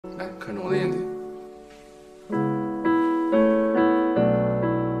来看着我的眼睛，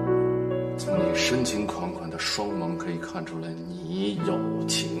从你深情款款的双眸可以看出来，你有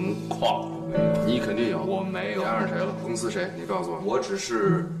情况。你肯定有，我没有。你爱上谁了？公司谁？你告诉我。我只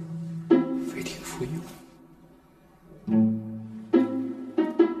是非听非用。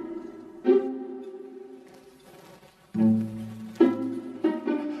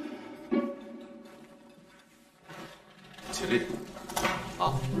起立。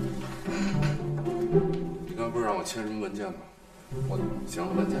啊，你刚才不是让我签什么文件吗？我行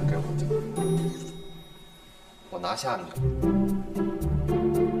了，文件给我就。我拿下你了。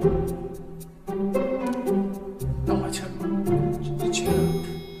让我签吗？你签，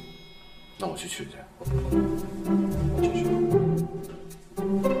那我去取去。我去。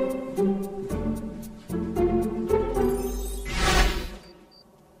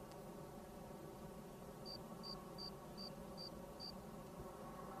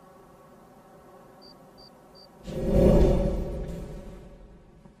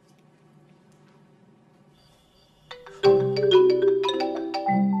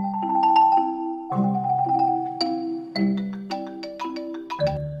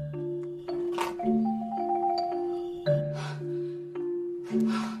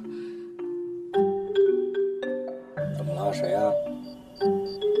怎么了？谁啊？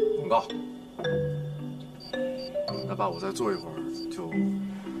广告。那爸，我再坐一会儿就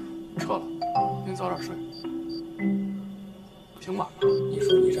撤了，您早点睡。挺晚了。你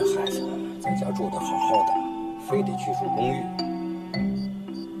说你这孩子在家住得好好的，非得去住公寓，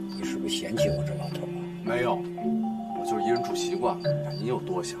你是不是嫌弃我这老头啊？没有，我就是一人住习惯了。哎，您有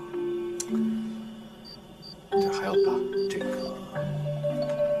多想？这还有爸，这个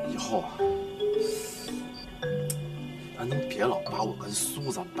以后啊，您别老把我跟苏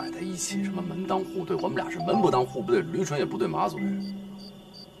子摆在一起，什么门当户对，我们俩是门不当户不对，驴唇也不对马嘴。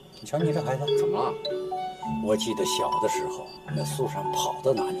你瞧你这孩子，怎么了？我记得小的时候，那苏珊跑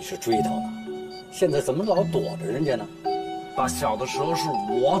到哪你是追到哪，现在怎么老躲着人家呢？爸，小的时候是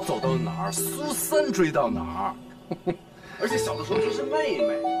我走到哪儿，苏三追到哪儿，而且小的时候她是妹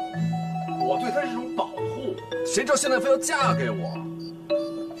妹，我对她是一种保护。谁知道现在非要嫁给我？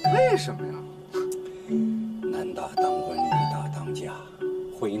为什么呀？男大当婚，女大当嫁，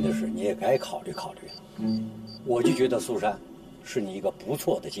婚姻的事你也该考虑考虑了。我就觉得苏珊是你一个不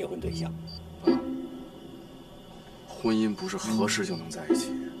错的结婚对象。爸，婚姻不是合适就能在一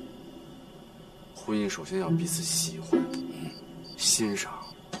起，婚姻首先要彼此喜欢、欣赏、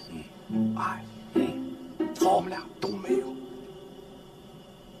爱。好，我们俩都没有。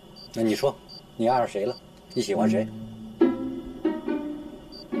那你说，你爱上谁了？你喜欢谁？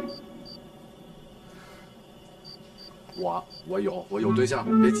我有对象，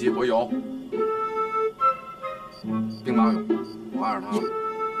别急，我有。兵马俑，我爱上他了。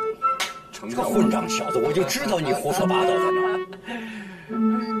这个混账小子，我就知道你胡说八道在那儿。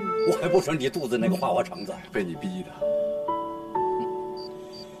我还不说你肚子那个花花肠子，被你逼的。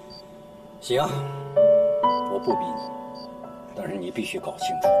行，我不逼你，但是你必须搞清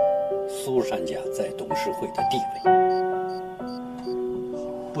楚苏珊家在董事会的地位，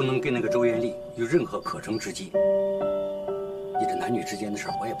不能跟那个周艳丽有任何可乘之机。你这男女之间的事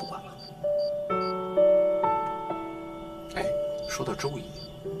儿我也不管了。哎，说到周姨，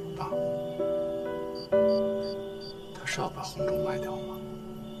爸，她是要把红州卖掉吗？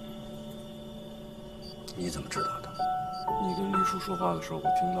你怎么知道的？你跟黎叔说话的时候，我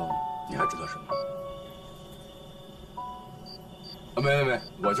听到了。你还知道什么？啊，没，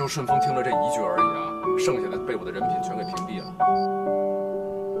我就顺风听了这一句而已啊，剩下的被我的人品全给屏蔽了。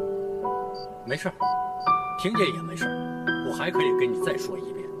没事，听见也没事，我还可以跟你再说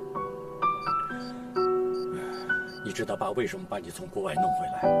一遍。你知道爸为什么把你从国外弄回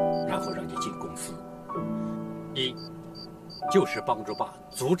来，然后让你进公司？一，就是帮助爸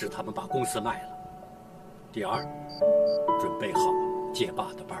阻止他们把公司卖了；第二，准备好接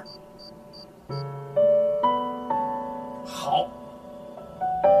爸的班儿。好，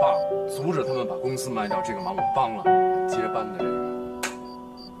爸，阻止他们把公司卖掉，这个忙我帮了。接班的这个，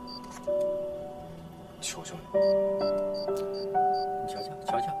求求你，你瞧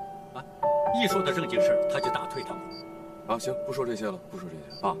瞧，啊，一说到正经事儿，他就打退堂鼓。啊，行，不说这些了，不说这些。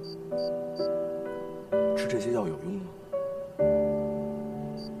爸，吃这些药有用吗？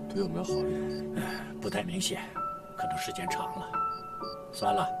对有没有好处？不太明显，可能时间长了。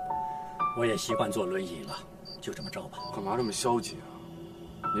算了，我也习惯坐轮椅了，就这么着吧。干嘛这么消极啊？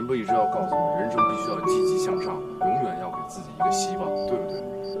您不一直要告诉我，人生必须要积极向上，永远要给自己一个希望，对不对？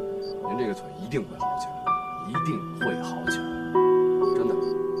您这个腿一定会好起来，一定会好起来，真的。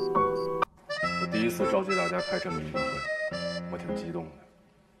我第一次召集大家开这么一个会，我挺激动的。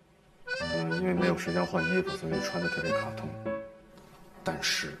因为没有时间换衣服，所以穿的特别卡通。但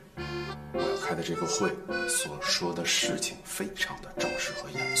是，我要开的这个会所说的事情非常的正式和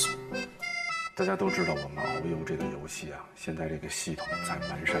严肃。大家都知道，我们遨游这个游戏啊，现在这个系统在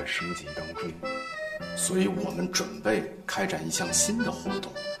完善升级当中，所以我们准备开展一项新的活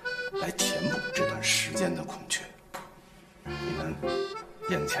动，来填补这段时间的空缺。你们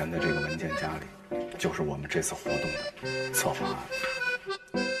眼前的这个文件夹里，就是我们这次活动的策划案。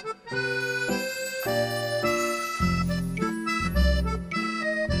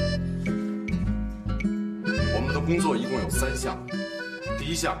我们的工作一共有3项，第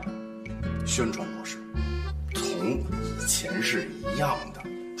一项，宣传模式，同以前是一样的，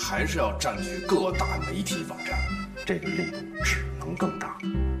还是要占据各大媒体网站，这个力度只能更大，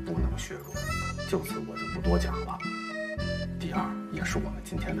不能削弱。就此我就不多讲了。第二，也是我们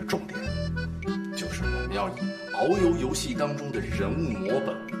今天的重点，就是我们要以遨游游戏当中的人物模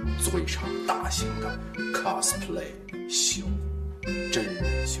本做一场大型的 cosplay 秀，真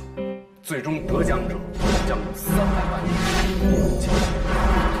人秀。最终得奖者将有300万元奖金，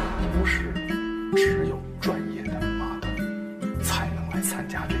不是只有专业的model才能来参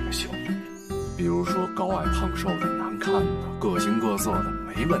加这个秀。比如说高矮胖瘦的、难看的、各形各色的，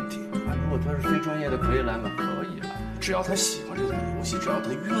没问题。如果他是非专业的，可以来吗？可以来。只要他喜欢这款游戏，只要他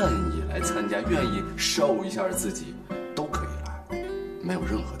愿意来参加，愿意show一下自己，都可以来，没有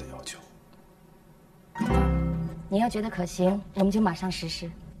任何的要求。你要觉得可行，我们就马上实施。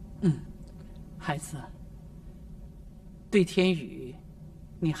孩子，对天宇，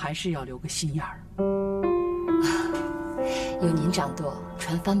你还是要留个心眼儿。有您掌舵，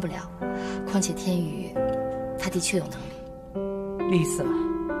船翻不了。况且天宇，他的确有能力。丽丝，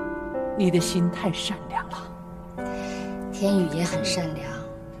你的心太善良了。天宇也很善良，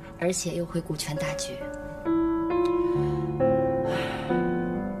而且又会顾全大局。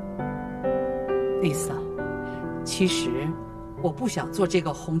丽丝，其实我不想做这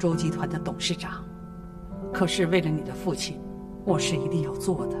个红州集团的董事长，可是为了你的父亲，我是一定要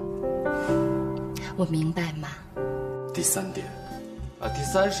做的。我明白嘛。第3点，第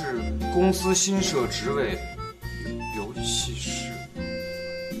3是公司新设职位，游戏师。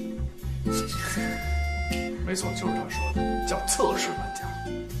没错，就是他说的，叫测试玩家。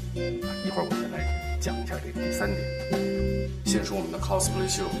一会儿我先来讲一下这个第3点。先说我们的 cosplay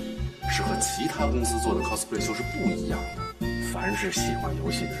秀，是和其他公司做的 cosplay 秀是不一样的。凡是喜欢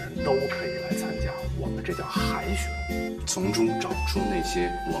游戏的人都可以来参加，我们这叫海选，从中找出那些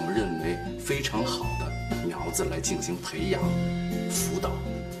我们认为非常好的苗子来进行培养、辅导，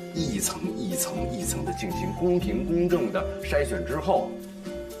一层一层一层的进行公平公正的筛选之后，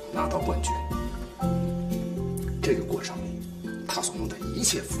拿到冠军。这个过程里，他所用的一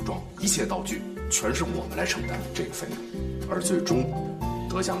切服装、一切道具，全是我们来承担这个费用，而最终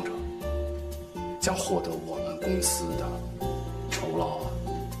得奖者将获得我们公司的酬劳啊、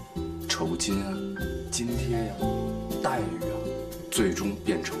酬金啊、津贴呀、待遇啊，最终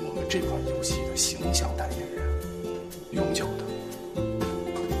变成我们这款游戏的形象代言人，永久的。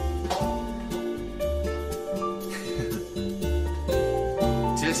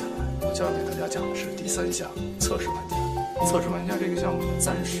接下来我将要给大家讲的是第3项，测试玩家。测试玩家这个项目呢，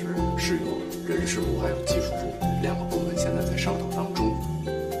暂时是由人事部还有技术部2个部门现在在商讨当中，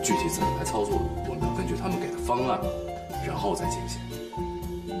具体怎么来操作，我们要根据他们给的方案，然后再进行。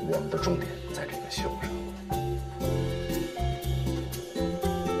我们的重点在这个秀上。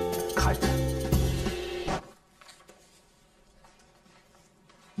看一下。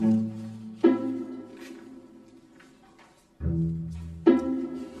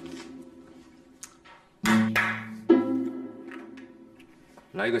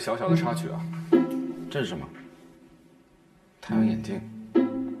来一个小小的插曲啊，这是什么？太阳眼镜。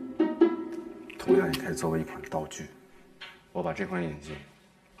同样也可以作为一款道具。我把这款眼镜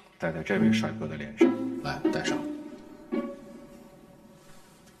戴在这位帅哥的脸上，来，戴上。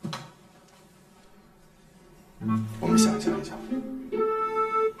我们想象一下，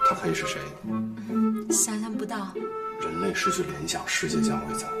他可以是谁？想象不到。人类失去联想，世界将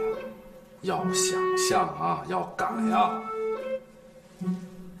会怎样？要想象啊，要改啊。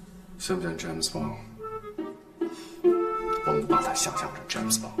像不像 James Bond？ 我们把它想象成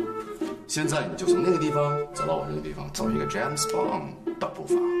James Bond。现在你就从那个地方走到我这个地方，走一个 James Bond 的步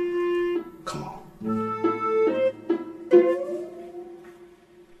伐。Come on。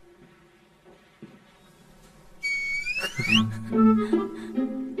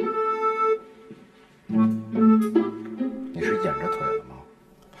你是掩着腿了吗？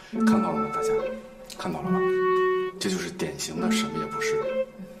看到了吗？大家看到了吗？这就是典型的什么也不是，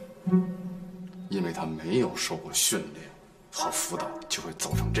因为他没有受过训练，好辅导就会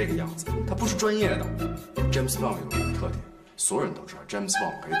走成这个样子。他不是专业的。James Bond 有一个特点，所有人都知道 James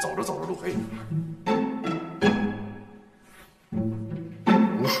Bond 可以走着走着路可以。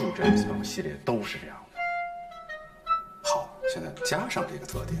无数 James Bond 系列都是这样的。好，现在加上这个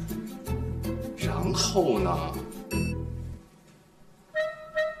特点，然后呢？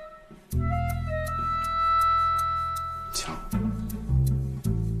枪。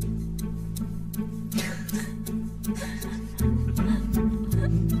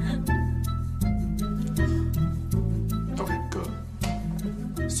OK， 哥，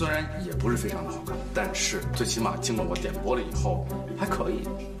虽然也不是非常的好看，但是最起码经过我点播了以后还可以，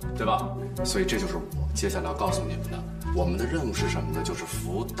对吧？所以这就是我接下来要告诉你们的。我们的任务是什么呢？就是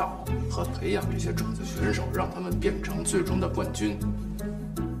辅导和培养这些种子选手，让他们变成最终的冠军。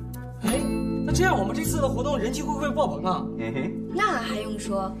哎，那这样我们这次的活动人气会不会爆棚啊？那还用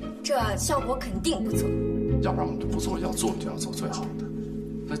说，这效果肯定不错。要不然我们就不做，要做就要做最好的。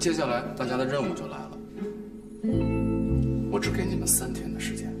那接下来大家的任务就来了，我只给你们3天的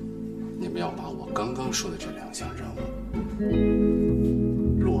时间，你们要把我刚刚说的这2项任务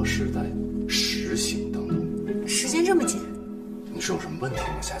落实在实行当中。时间这么紧，你是有什么问题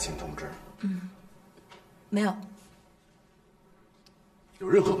吗，夏青同志？没有。有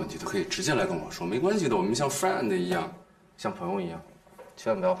任何问题都可以直接来跟我说，没关系的，我们像 friend 一样，像朋友一样，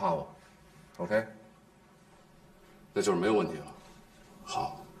千万不要怕我 ，OK？ 那就是没有问题了。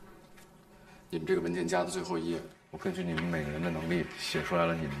好，你们这个文件夹的最后一页，我根据你们每个人的能力写出来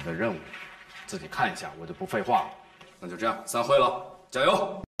了你们的任务，自己看一下，我就不废话了。那就这样，散会了，加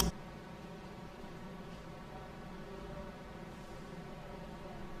油！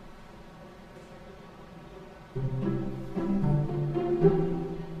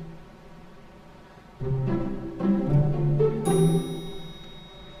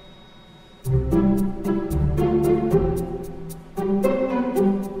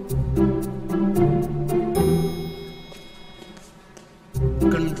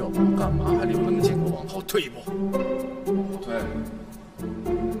跟着我干嘛？还离我那么近，我往后退一步。后退。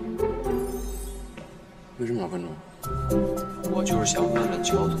为什么要跟着我？我就是想问问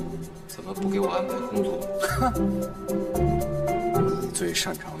乔总，怎么不给我安排工作？你最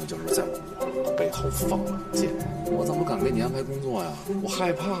擅长的就是在我背后放冷箭。我怎么敢给你安排工作呀？我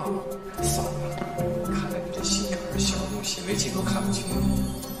害怕。算了，看来你这心眼儿小，用显微镜都看不清。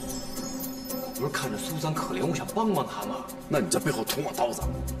不是看着苏珊可怜，我想帮帮她吗？那你在背后捅我刀子？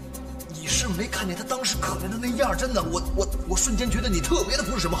你是没看见她当时可怜的那样，真的，我瞬间觉得你特别的不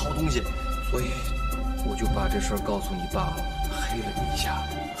是什么好东西，所以我就把这事儿告诉你爸，黑了你一下，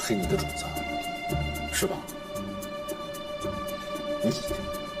黑你的主子，是吧？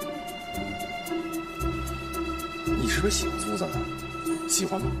你是不是喜欢苏珊啊？喜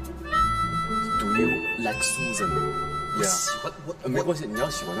欢吗 ？Do you like Susan？ 我喜欢我没关系，你要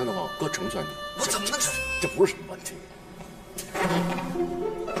喜欢她的话，哥成全你。我怎么能？这不是什么问题。这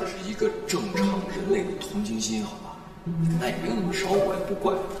是一个正常人类的同情心，好吧？那也没有那么少，我也不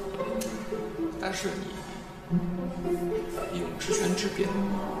怪。但是你用职权之便，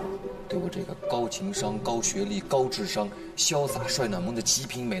对我这个高情商、高学历、高智商、潇洒帅暖萌的极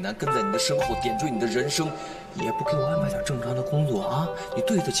品美男，跟在你的身后点缀你的人生，也不给我安排点正常的工作啊？你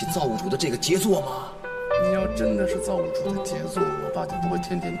对得起造物主的这个杰作吗？你要真的是造物主的杰作，我爸就不会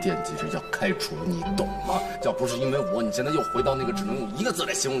天天惦记着要开除你，懂吗？要不是因为我，你现在又回到那个只能用1个字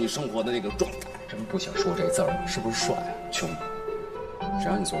来形容你生活的那个状态。真不想说这字儿，是不是帅啊？穷，谁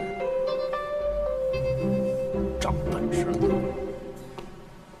让你做这个？长本事呢？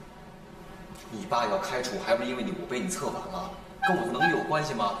你爸要开除，还不是因为我被你策反了？跟我的能力有关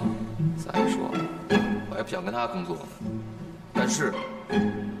系吗？再说，我还不想跟他工作呢。但是，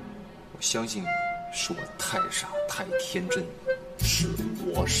我相信是我太傻太天真。是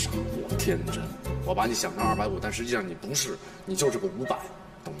我傻，我天真。我把你想成250，但实际上你不是，你就是个500，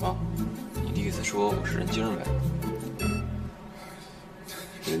懂吗？你的意思说我是人精呗？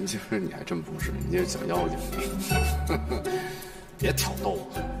人精你还真不是，你这小妖精。别挑逗我，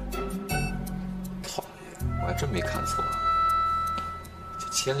讨厌！我还真没看错。这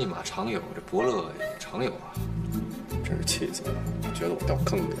千里马常有，这伯乐也常有啊。真是气死我了！我觉得我掉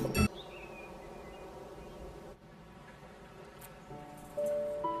坑里了。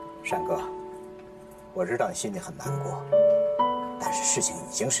山哥，我知道你心里很难过，但是事情已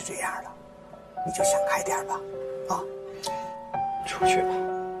经是这样了，你就想开点吧，啊，出去吧。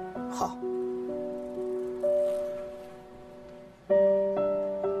好。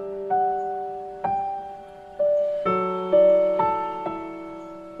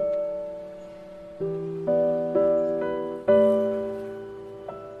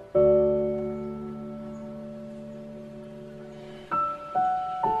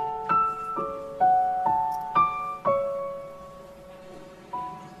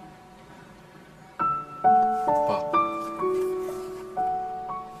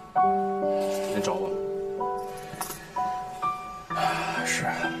是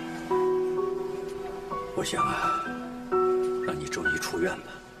啊，我想啊，让你周一出院吧。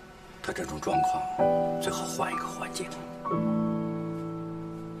他这种状况，最好换一个环境。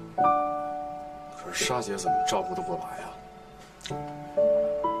可是沙姐怎么照顾得过来呀？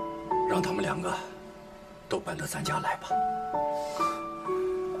让他们两个都搬到咱家来吧。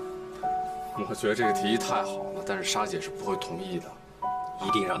我觉得这个提议太好了，但是沙姐是不会同意的。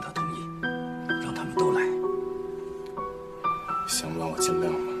一定让她同意，让他们都来。行吧，我尽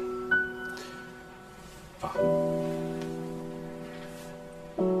量吧。爸，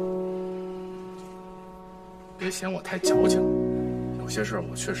别嫌我太矫情，有些事儿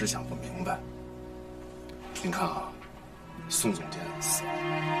我确实想不明白。您看啊，宋总监死了，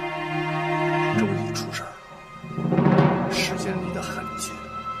周一出事儿了，时间离得很近，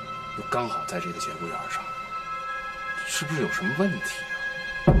又刚好在这个节骨眼上，是不是有什么问题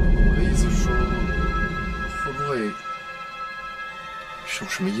啊？我的意思是说，会不会是有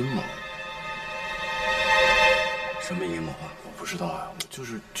什么阴谋？什么阴谋啊？我不知道啊，我就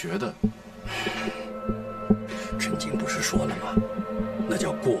是觉得。陈静不是说了吗？那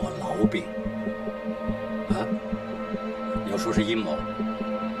叫过劳病。啊？你要说是阴谋，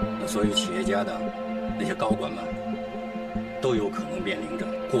那所有企业家的那些高管们都有可能面临着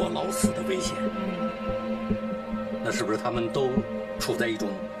过劳死的危险。那是不是他们都处在一种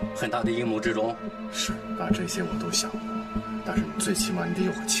很大的阴谋之中？是，爸，这些我都想过，但是你最起码你得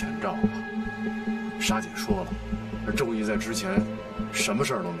有个前兆吧。沙姐说了，而周一在之前什么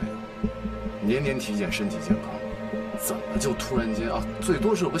事儿都没有，年年体检，身体健康，怎么就突然间啊？最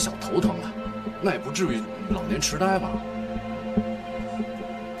多是有个小头疼了，那也不至于老年痴呆吧？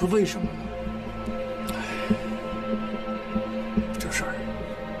不，为什么呢？这事儿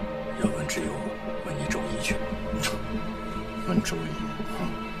要问只有问你周一去。问周一啊，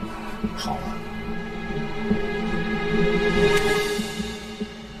好啊。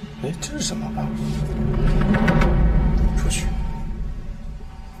哎，这是什么吧？出去。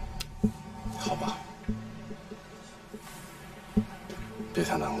好吧，别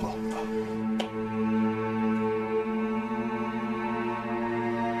太难过啊。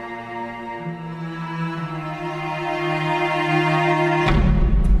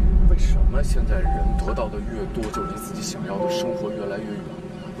为什么现在人得到的越多，就离自己想要的生活越来越远呢？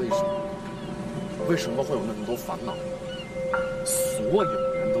为什么？为什么会有那么多烦恼呢？所有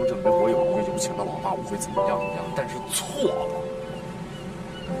人都认为我有一个有钱的老爸，我会怎么样，但是错了。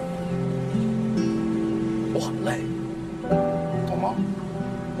我很累，懂吗？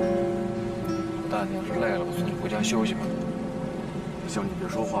老大，你要是累了，我送你回家休息吧。行，你别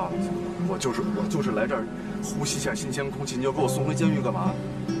说话了，行吗？我就是来这儿呼吸一下新鲜空气，你要给我送回监狱干嘛？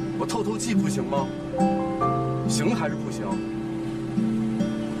我透透气不行吗？行还是不行？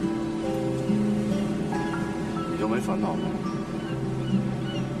你就没烦恼吗？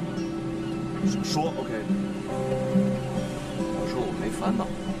说 OK。我说我没烦恼，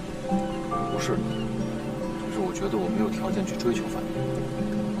不是，只是我觉得我没有条件去追求烦恼。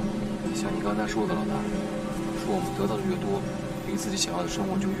像你刚才说的，老大，说我们得到的越多，离自己想要的生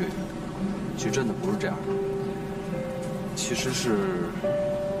活就越远。其实真的不是这样的，其实是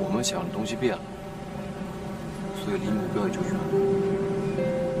我们想要的东西变了，所以离目标也就远了。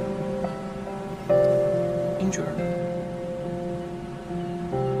您觉得呢？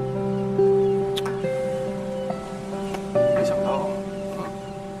没想到啊，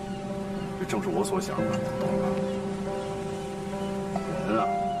这正是我所想的，懂了。人啊，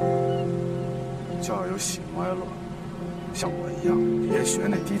就要有喜怒哀乐，像我一样，别学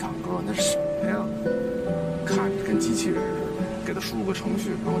那低堂哥，那是什么呀？看着跟机器人似的，给他输入个程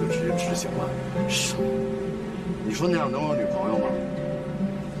序，然后就直接执行了。什么？你说那样能有女朋友吗？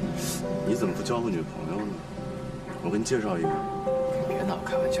你怎么不交个女朋友呢？我给你介绍一个。别拿我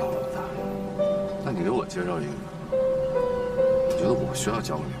开玩笑了，老大。那你给我介绍一个。我觉得我需要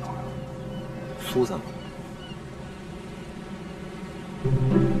交个女朋友。苏珊吗？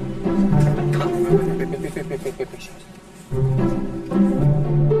别，小心！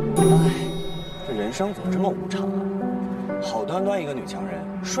哎，这人生怎么这么无常啊？好端端一个女强人，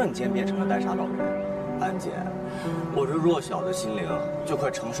瞬间变成了带傻老人。安姐，我这弱小的心灵就快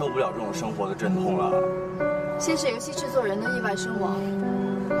承受不了这种生活的阵痛了。先是游戏制作人的意外身亡，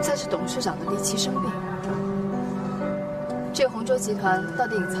再是董事长的离奇生病，这个红州集团到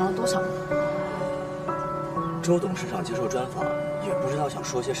底隐藏了多少人？周董事长接受专访，也不知道想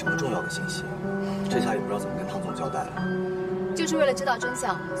说些什么重要的信息，这下也不知道怎么跟唐总交代了。就是为了知道真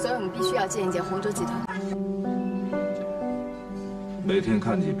相，所以我们必须要见一见红州集团。每天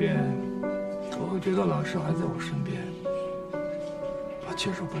看几遍，我会觉得老师还在我身边。我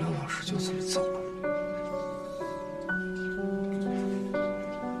接受不了老师就这么走了。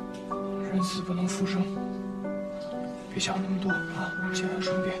人死不能复生，别想那么多啊，节哀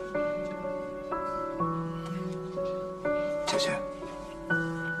顺变。谢谢。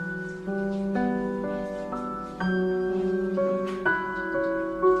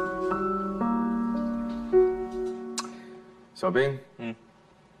小兵，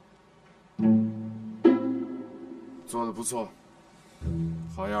做的不错，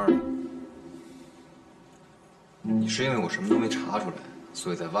好样的。你是因为我什么都没查出来，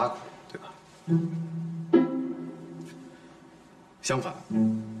所以在挖苦，对吧？相反，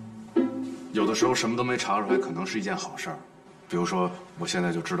有的时候什么都没查出来，可能是一件好事儿。比如说，我现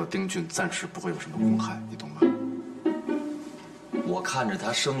在就知道丁俊暂时不会有什么公害，你懂吗？我看着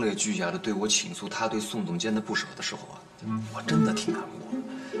他声泪俱下的对我倾诉他对宋总监的不舍的时候啊，我真的挺难过。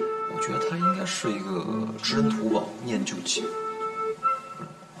我觉得他应该是一个知恩图报、念旧情。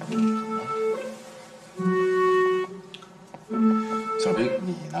小兵，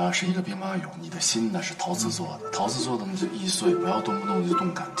你呢是一个兵马俑，你的心呢是陶瓷做的，陶瓷做的就易碎，不要动不动就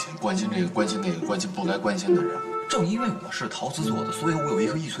动感情，关心这个关心那个，关心不该关心的人。正因为我是陶瓷做的，所以我有一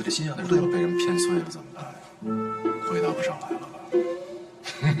颗易碎的心啊。如果被人骗碎了怎么办呀？回答不上来了吧？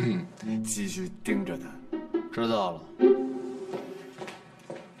继续盯着他。知道了。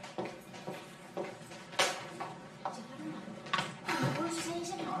不是去参与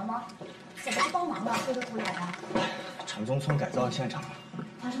现场了吗？怎么去帮忙的？灰头土脸的。长宗村改造现场，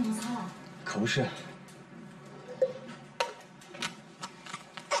发生摩擦了？可不是。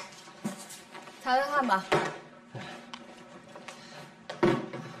谈谈看吧。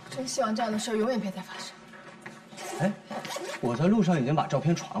真希望这样的事永远别再发生。哎，我在路上已经把照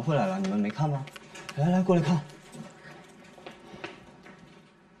片传回来了，你们没看吗？来来，过来看。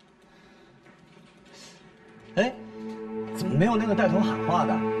哎，怎么没有那个带头喊话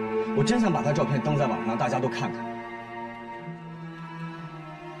的？我真想把他照片登在网上，大家都看看。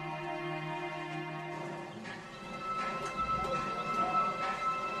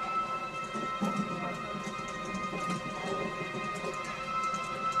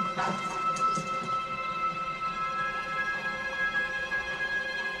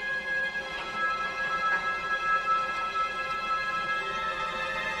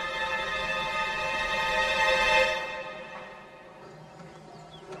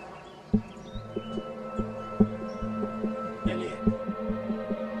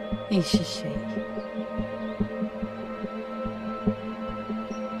你是谁？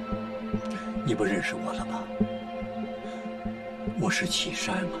你不认识我了吧？我是启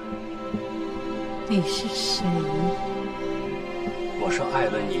山啊。你是谁？我是爱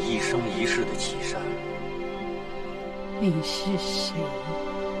了你一生一世的启山。你是谁？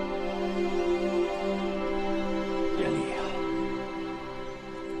严丽啊，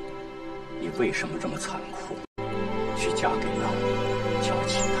你为什么这么残酷，去嫁给了乔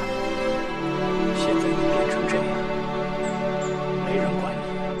启他？现在你变成这样，没人管你。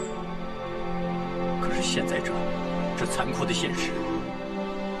可是现在这残酷的现实，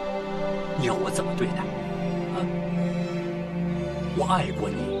你要我怎么对待？啊？我爱过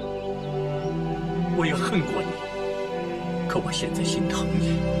你，我也恨过你，可我现在心疼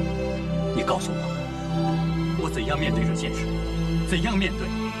你。你告诉我，我怎样面对这现实？怎样面对？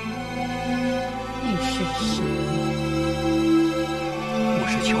你是谁？我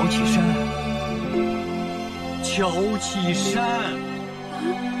是乔启山。乔启山，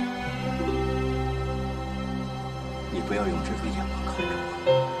你不要用这种眼光看着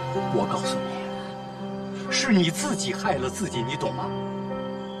我。我告诉你，是你自己害了自己，你懂吗？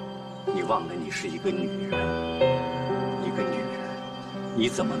你忘了你是一个女人，一个女人，你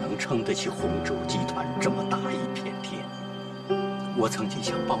怎么能撑得起红州集团这么大一片天？我曾经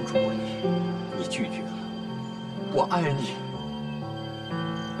想帮助过你，你拒绝了。我爱你。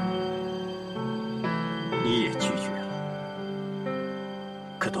你也拒绝了，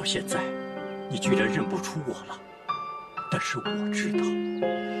可到现在，你居然认不出我了。但是我知道，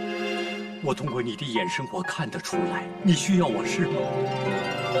我通过你的眼神，我看得出来，你需要我是吗？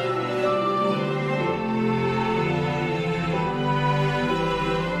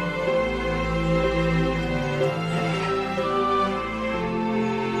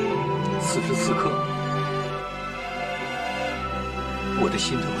此时此刻，我的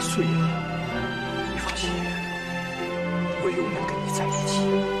心都要碎了。放心，我永远跟你在一起，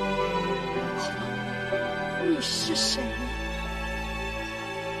好吗？你是谁？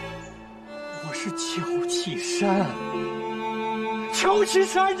我是乔启山。乔启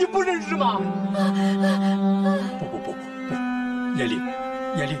山，你不认识吗？不，严厉，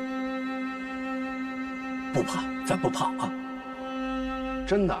不怕，咱不怕啊！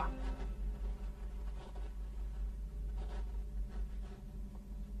真的。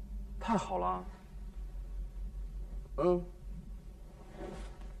太好了。嗯。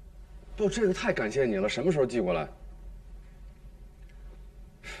不，这个太感谢你了，什么时候寄过来？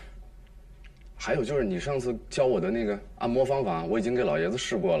还有就是你上次教我的那个按摩方法，我已经给老爷子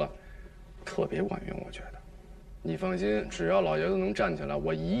试过了，特别管用，我觉得。你放心，只要老爷子能站起来，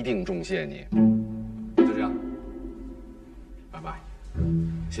我一定重谢你。就这样，拜拜。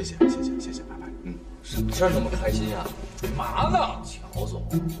谢谢，拜拜。嗯，什么事儿那么开心呀？干嘛呢？乔总，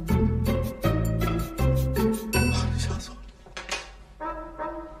吓死我了！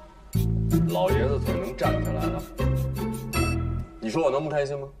老爷子腿能站起来了，你说我能不开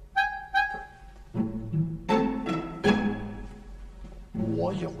心吗？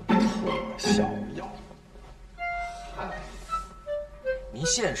我有特效药。嗨，您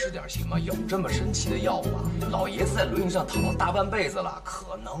现实点行吗？有这么神奇的药吗？老爷子在轮椅上躺了大半辈子了，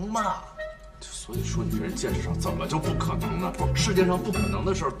可能吗？所以说你这人见识上怎么就不可能呢？不，世界上不可能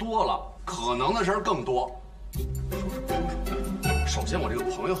的事儿多了，可能的事儿更多。说。首先，我这个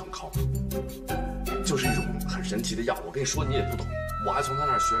朋友很靠谱，就是一种很神奇的药。我跟你说，你也不懂。我还从他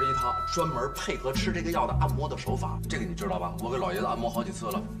那儿学了一套专门配合吃这个药的按摩的手法，这个你知道吧？我给老爷子按摩好几次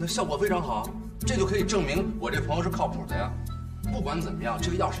了，那效果非常好，这就可以证明我这朋友是靠谱的呀。不管怎么样，这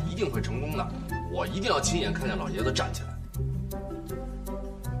个药是一定会成功的，我一定要亲眼看见老爷子站起来，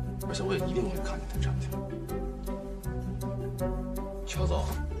而且我也一定会看见他站起来。乔总，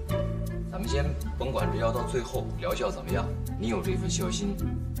咱们先甭管这药到最后疗效怎么样，你有这份孝心，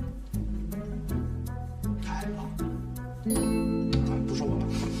太棒了。不说我了，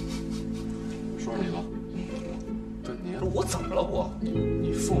说说你吧。对你，我怎么了？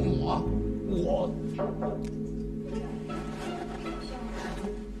你父母啊？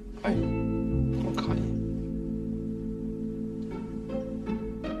哎，我看一眼。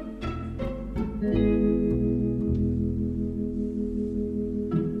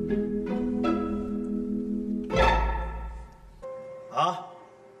啊，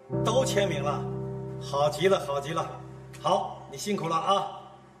都签名了，好极了，好极了。好，你辛苦了啊！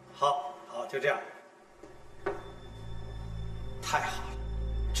好，就这样。太好了，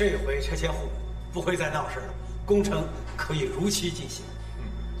这回车前户补，不会再闹事了，工程可以如期进行。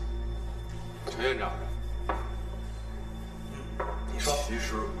陈院长，你说，其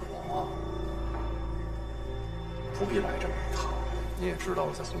实我不必来这么一趟。你也知道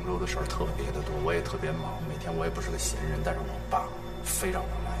我在洪州的事儿特别的多，我也特别忙，每天我也不是个闲人。但是我爸非让我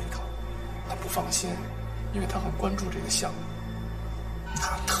来一趟，他不放心。因为他很关注这个项目，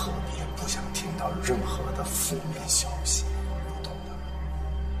他特别不想听到任何的负面消息，你懂的。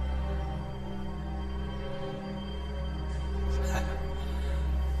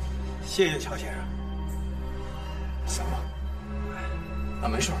谢谢乔先生。行了，那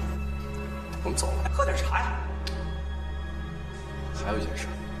没事，我们走了。喝点茶呀。还有一件事。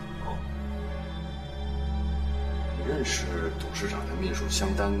哦。你认识董事长的秘书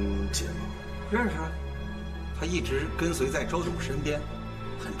香丹姐吗？认识。他一直跟随在周董身边，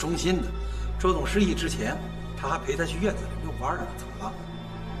很忠心的。周董失忆之前，他还陪他去院子里遛弯呢。怎么了？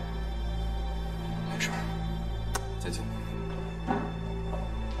没事。再见。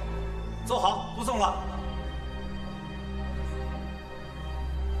坐好，不送了。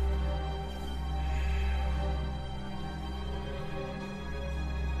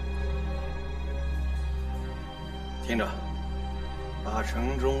听着，把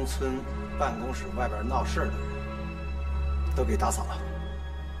城中村办公室外边闹事的人都给打扫了，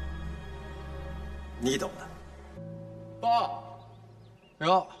你懂的。爸，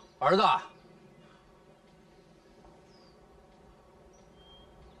哟，儿子，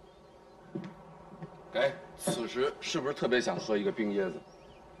给，此时是不是特别想喝一个冰椰子？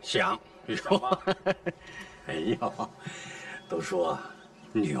想，哎呦，都说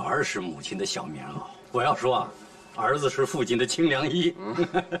女儿是母亲的小棉袄，我要说啊，儿子是父亲的清凉衣。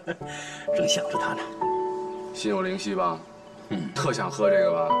正想着他呢。心有灵犀吧？特想喝这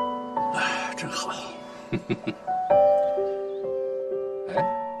个吧？哎，真好。哎，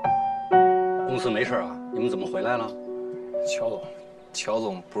公司没事啊？你们怎么回来了？乔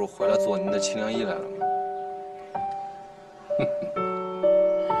总不是回来做您的清凉衣来了吗？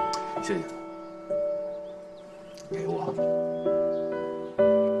谢谢。给我。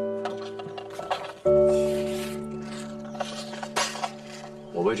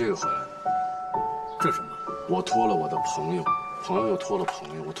我为这个回来的。这什么？我托了我的朋友，朋友又托了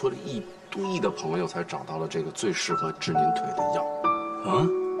朋友，我托了一堆的朋友，才找到了这个最适合治您腿的药。啊？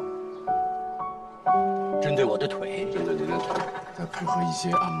针对我的腿？针对您的腿，再配合一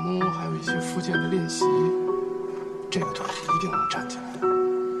些按摩，还有一些复健的练习，这个腿是一定能站起来的。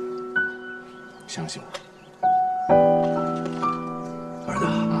相信我。儿子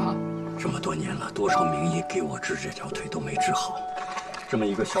啊，么多年了，多少名医给我治这条腿都没治好，这么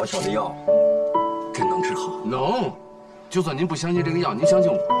一个小小的药，真能治好？能。就算您不相信这个药，您相信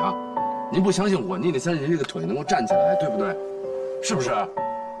我呀。您不相信我，你也得相信您这个腿能够站起来，对不对？是不是？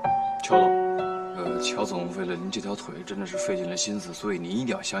乔总，乔总为了您这条腿真的是费尽了心思，所以您一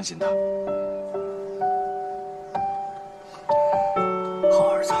定要相信他。好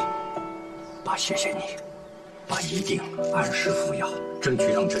儿子，爸谢谢你，爸一定按时服药，争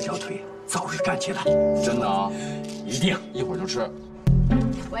取让这条腿早日站起来。真的啊？一定，一会儿就吃。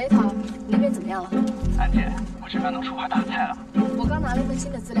喂，桃，你那边怎么样了？三姐，我这边能出块大菜了。我刚拿了一份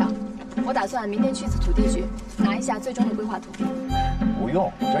新的资料，我打算明天去一次土地局，拿一下最终的规划图。不用，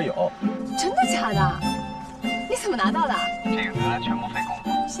这儿有。真的假的？你怎么拿到的？这个资料全部费工夫。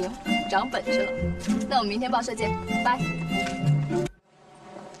行，长本事了。那我们明天报社见，拜。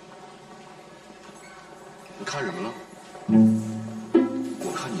你看什么呢？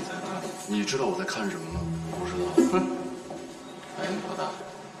我看你在看，你知道我在看什么吗？不知道。哼。哎，老大，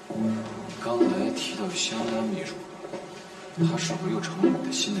刚才提到香丹秘书，他是不是又成了你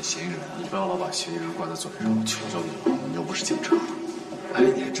的新的嫌疑人啊？你不要老把嫌疑人挂在嘴上，我求求你了，你又不是警察。哎，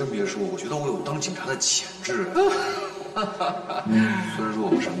你还真别说，我觉得我有当警察的潜质。虽然说我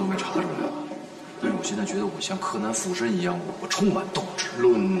们什么都没查出来啊，但是我现在觉得我像柯南附身一样，我充满斗志。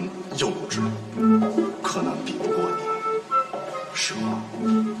论幼稚，柯南比不过你。是吗？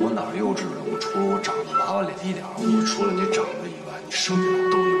我哪儿幼稚了？我除了我长得娃娃脸一点，你除了你长得以外，你剩下的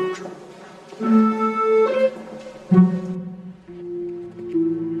都幼稚。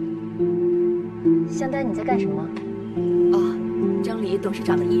香丹，你在干什么？哦，整理董事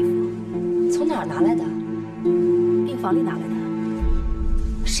长的衣服。从哪儿拿来的？病房里拿来的。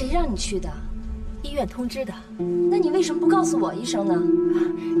谁让你去的？医院通知的。那你为什么不告诉我一声呢？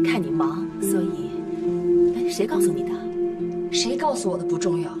看你忙，所以……哎，谁告诉你的？谁告诉我的不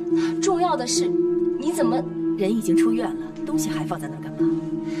重要，重要的是，你怎么人已经出院了，东西还放在那儿干嘛？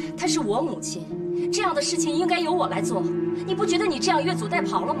她是我母亲，这样的事情应该由我来做。你不觉得你这样越俎代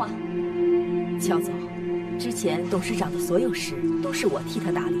庖了吗？乔总，之前董事长的所有事都是我替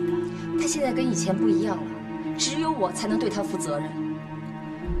他打理的。他现在跟以前不一样了，只有我才能对他负责任。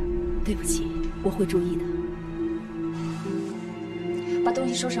对不起，我会注意的。把东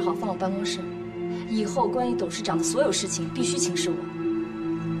西收拾好，放我办公室。以后关于董事长的所有事情必须请示我。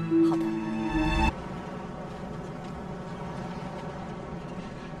好的。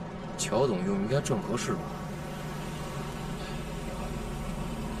乔总用应该正合适吧？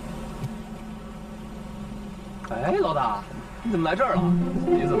哎，老大，你怎么来这儿了？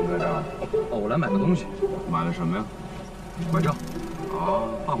你怎么在这儿？哦，我来买个东西。买了什么呀？拐杖。啊，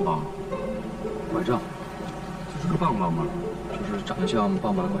棒棒。拐杖，就是个棒棒吗？就是长得像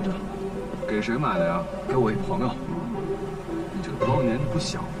棒棒的拐杖。给谁买的呀？给我一朋友。你这个朋友年纪不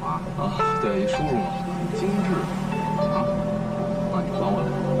小吧？啊，对，一叔叔嘛，很精致。啊，那你还我来。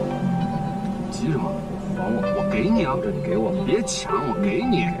急什么？还我！我给你啊！这你给我，别抢，我给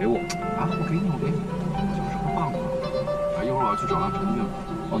你。给我。啊，我给你，我给你。就是个棒棒。哎，一会儿我要去找他陈俊。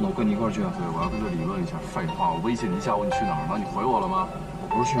哦，那我跟你一块儿去啊。对，我要跟他理论一下。废话，我微信一下问你去哪儿了，你回我了吗？我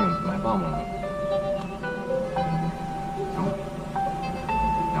不是去买棒棒的。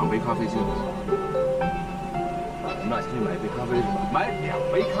2杯咖啡谢谢。我们俩先去买一杯咖啡是吧？买2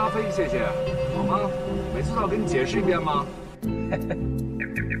杯咖啡谢谢，好吗？每次都要跟你解释一遍吗？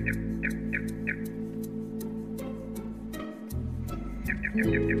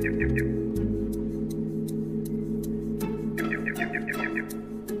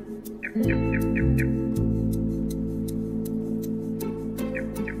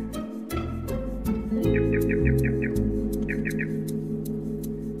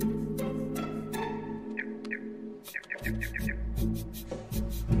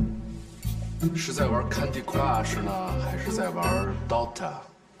是在玩 Candy Crush 呢，还是在玩 Dota？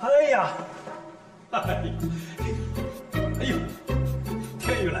 哎呀，哎呦，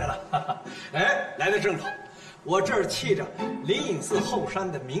天宇来了，哎，来的正好，我这儿沏着灵隐寺后山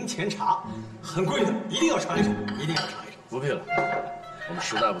的明前茶，很贵的，一定要尝一尝，一定要尝一尝。不必了，我们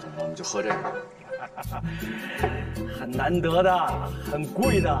时代不同了，我们就喝这个。很难得的，很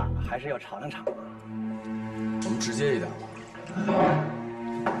贵的，还是要尝尝。我们直接一点吧。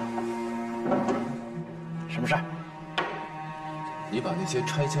什么事儿？你把那些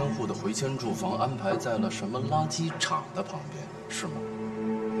拆迁户的回迁住房安排在了什么垃圾场的旁边，是吗？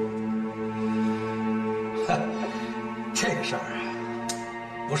这个事儿啊，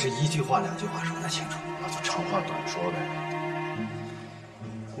不是一句话2句话说得清楚，那就长话短说呗。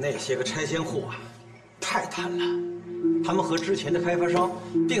那些个拆迁户啊，太贪了，他们和之前的开发商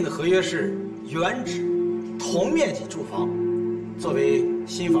订的合约是原址同面积住房，作为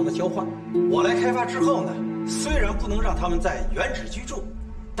新房的交换。我来开发之后呢，虽然不能让他们在原址居住，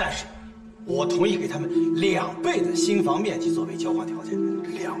但是我同意给他们2倍的新房面积作为交换条件。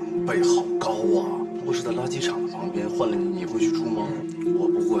2倍好高啊！不过是在垃圾场的旁边，换了你会去住吗？我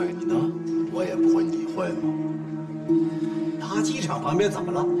不会，你呢？我也不会，你会吗？垃圾场旁边怎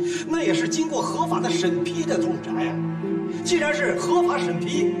么了？那也是经过合法的审批的住宅呀。既然是合法审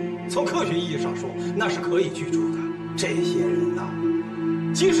批，从科学意义上说，那是可以居住的。这些人呐，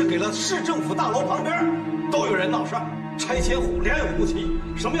即使给了市政府大楼旁边，都有人闹事儿，拆迁户良莠不齐，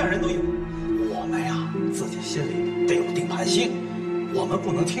什么样人都有。我们呀，自己心里得有定盘性，我们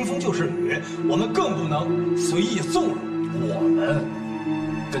不能听风就是雨，我们更不能随意纵容。我们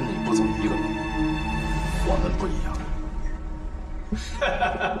跟你不走一个路，我们不一样。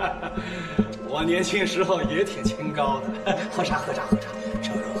我年轻时候也挺清高的，喝茶，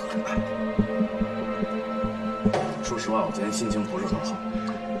趁热喝。说实话，我今天心情不是很好，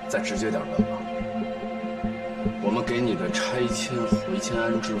再直接点问吧。我们给你的拆迁回迁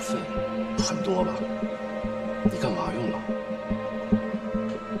安置费很多吧？你干嘛用了？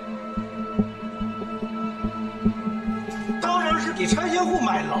当然是给拆迁户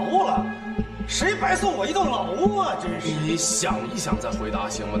买楼了。谁白送我一栋楼啊！真是！你想一想再回答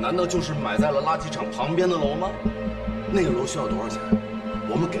行吗？难道就是买在了垃圾场旁边的楼吗？那个楼需要多少钱？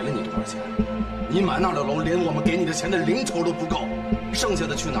我们给了你多少钱？你买那儿的楼，连我们给你的钱的零头都不够，剩下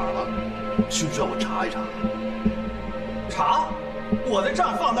的去哪儿了？需不需要我查一查？查？我的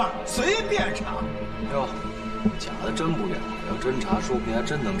账放那儿，随便查。哟，假的真不了，要真查，说不定还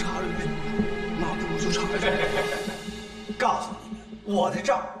真能查出去。那不如就查一查。告诉你们，我的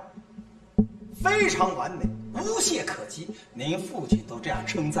账非常完美，无懈可击，您父亲都这样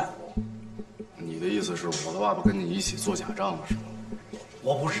称赞我。你的意思是我的爸爸跟你一起做假账了是吗？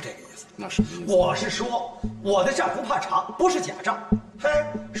我不是这个意思。那什么意思？我是说我的账不怕查，不是假账。嘿，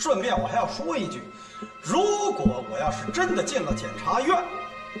顺便我还要说一句，如果我要是真的进了检察院，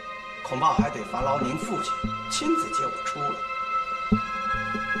恐怕还得烦劳您父亲亲自接我出来。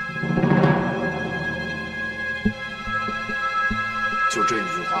就这一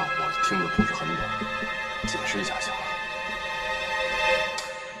句话，我听得不是很懂，解释一下行吗？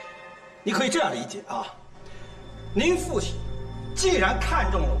你可以这样理解啊，您父亲既然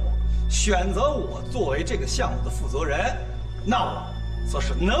看中了我，选择我作为这个项目的负责人，那我则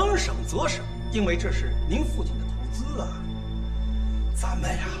是能省则省，因为这是您父亲的投资啊。咱们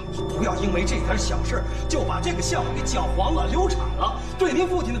呀，不要因为这点小事就把这个项目给搅黄了、流产了，对您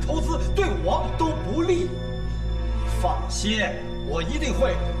父亲的投资对我都不利。放心，我一定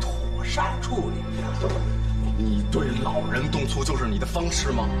会妥善处理的。你对老人动粗就是你的方式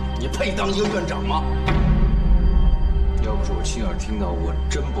吗？你配当一个院长吗？要不是我亲耳听到，我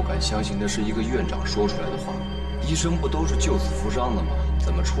真不敢相信那是一个院长说出来的话。医生不都是救死扶伤的吗？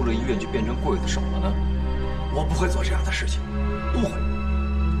怎么出了医院就变成刽子手了呢？我不会做这样的事情，不会，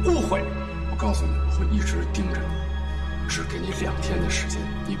误会。我告诉你，我会一直盯着你，只给你2天的时间，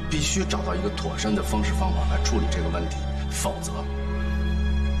你必须找到一个妥善的方式方法来处理这个问题，否则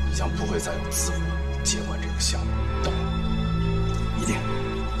你将不会再有资格接管这个项目，懂吗？一定，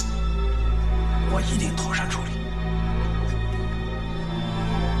我一定妥善处理。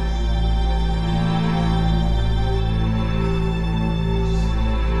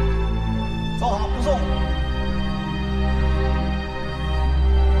走好，不送。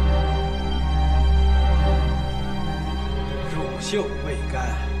乳臭未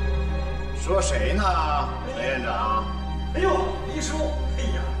干。说谁呢，陈院长？哎呦，黎叔，哎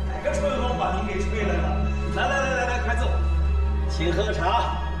呀，哪个春风把您给吹来了？来，快坐，请喝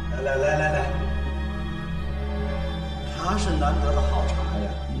茶。来，茶是难得的好茶呀。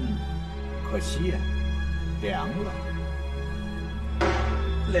可惜呀，凉了。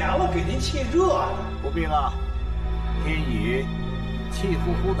凉了，给您沏热的。不必了，天宇气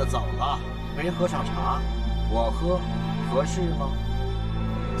呼呼的走了，没喝上茶，我喝合适吗？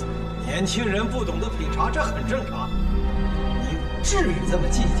年轻人不懂得品茶，这很正常。你至于这么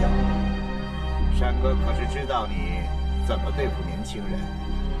计较吗？山哥可是知道你怎么对付年轻人，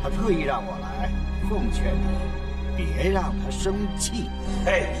他特意让我来奉劝你，别让他生气。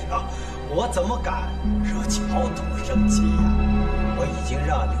哎呀，我怎么敢惹乔董生气呀？我已经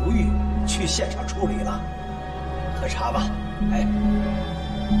让刘玉去现场处理了。喝茶吧，哎。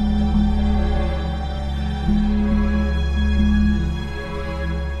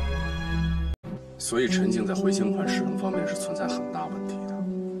所以陈静在回迁款使用方面是存在很大问题的。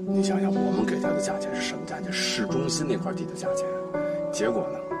你想想，我们给他的价钱是什么价钱？市中心那块地的价钱，结果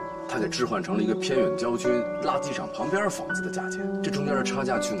呢，他给置换成了一个偏远郊区垃圾场旁边房子的价钱，这中间的差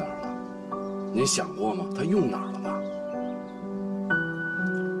价去哪儿了？您想过吗？他用哪儿了吗？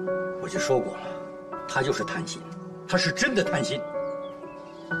就说过了，他就是贪心，他是真的贪心。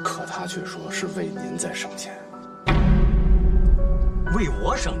可他却说是为您在省钱，为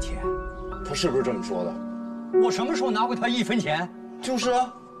我省钱。他是不是这么说的？我什么时候拿过他1分钱？就是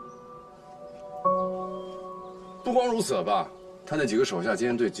啊。不光如此吧，他那几个手下今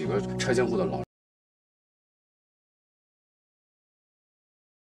天对几个拆迁户的老。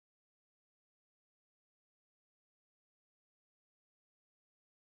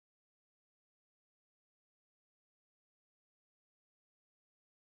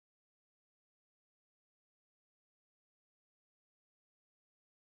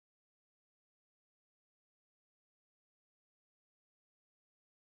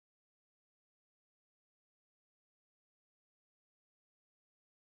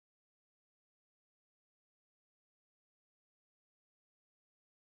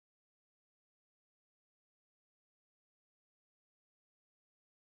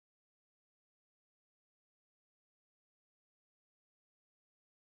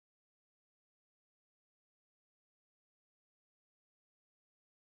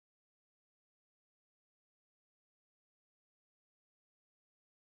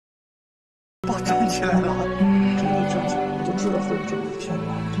 爸站起来了，真的站起来了，我就知道会有这么一天了。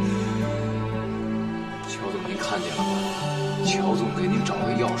乔总，您看见了吗？乔总给您找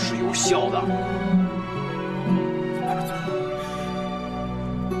的药是有效的。儿子，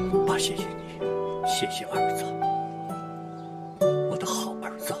爸谢谢你，谢谢儿子，我的好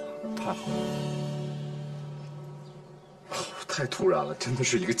儿子。太好了。 太突然了，真的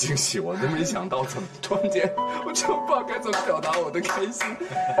是一个惊喜，我都没想到，怎么突然间，我真不知道该怎么表达我的开心。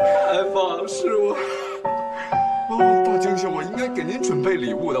太棒了，是我，大惊喜，我应该给您准备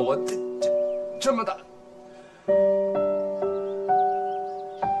礼物的，我这么大，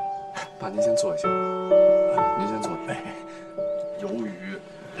爸，您先坐一下，您先坐。由于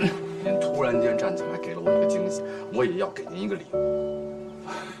您突然间站起来给了我一个惊喜，我也要给您一个礼物。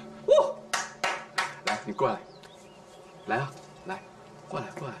哇，来，你过来。 来啊，来，过来，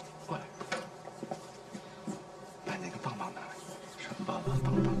过来，过来，把那个棒棒拿来。什么棒棒？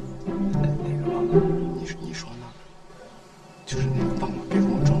棒棒？哪个棒棒？你说呢？就是那个棒棒，别跟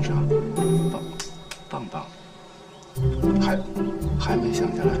我装傻。棒棒，还没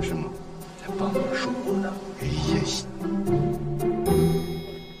想起来是吗？那棒棒是我的。哎呀，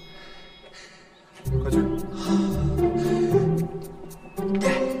快去。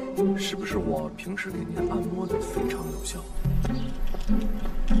是不是我平时给您按摩的非常有效？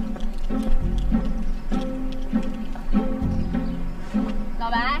老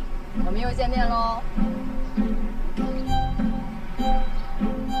白，我们又见面喽。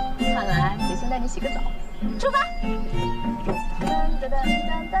看来得先带你洗个澡。出发！噔噔噔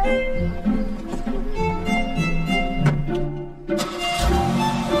噔噔。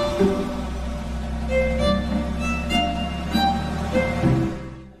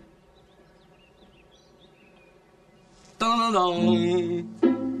 噔噔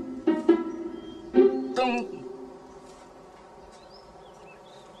噔，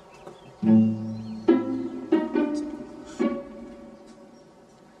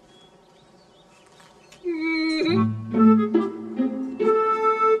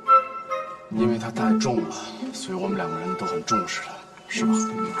因为它太重了，所以我们两个人都很重视它，是吧？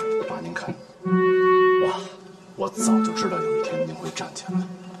爸，您看，哇，我早就知道有一天您会站起来，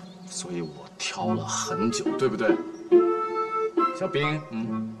所以我挑了很久，对不对？ 小兵，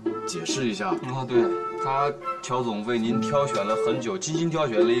解释一下。啊，对，乔总为您挑选了很久，精心挑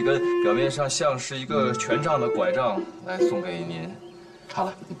选了一根表面上像是一个权杖的拐杖来送给您。好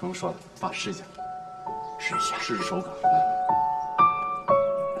了，你不用说了，爸试一下，试一下，试试手感。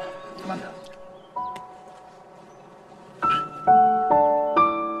慢点。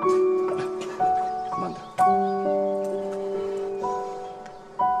慢点。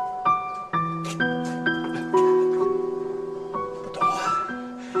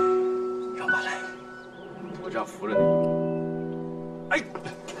 扶着你，哎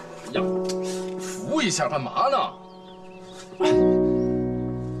呀，扶一下干嘛呢？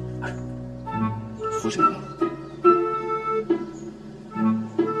扶谁呢？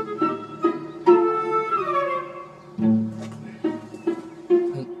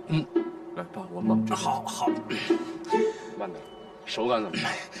来，爸，我往这。好，慢点，手感怎么样？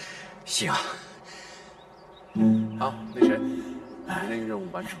行。好，那谁，你那个任务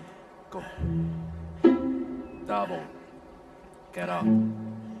完成了 ，Go。 Double, get up.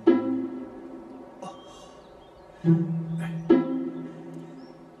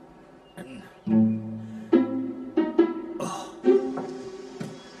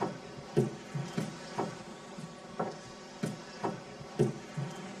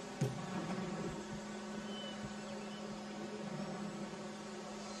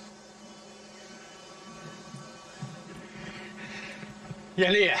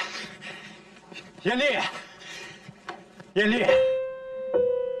 艳丽，艳丽，艳丽，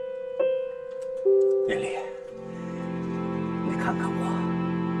艳丽，你看看我，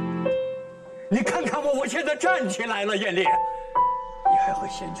你看看我，我现在站起来了，艳丽，你还会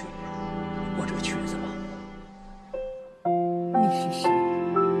嫌弃我这个裙子吗？你是谁？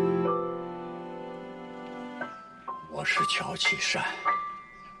我是乔其山，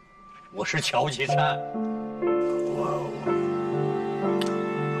我是乔其山。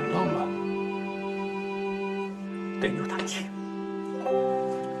愣了。对牛弹琴，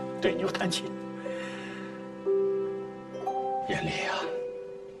对牛弹琴。艳丽啊，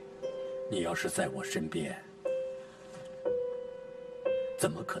你要是在我身边，怎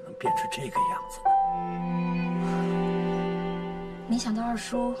么可能变成这个样子呢？没想到二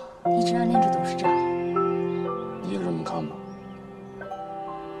叔一直暗恋着董事长。你也这么看吗？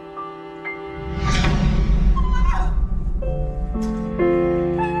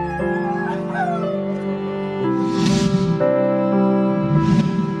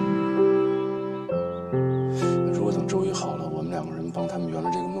那如果等周一好了，我们两个人帮他们圆了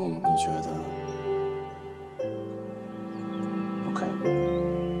这个梦，你觉得 OK？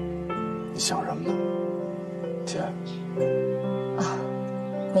 你想什么呢，姐？啊，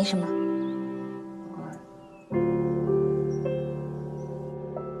没什么。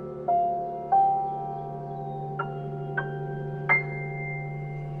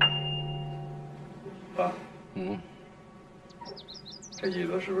爸，这椅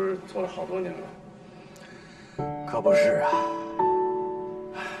子是不是坐了好多年了？可不是啊。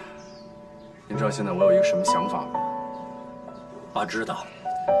您知道现在我有一个什么想法吗？爸知道，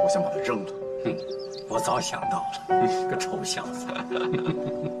我想把它扔了。我早想到了，个臭小子。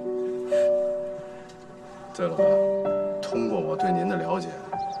对了，爸，通过我对您的了解，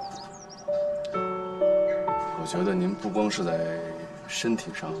我觉得您不光是在身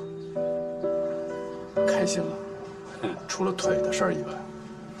体上开心了，除了腿的事儿以外，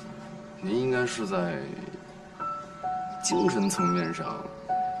您应该是在精神层面上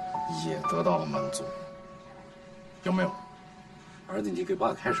也得到了满足，有没有？儿子，你给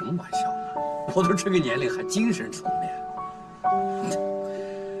爸开什么玩笑呢？我都这个年龄还精神层面。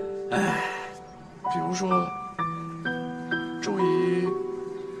哎，比如说，周姨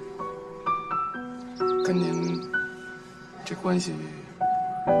跟您这关系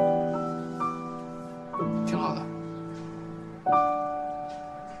挺好的。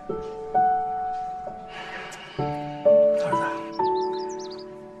儿子，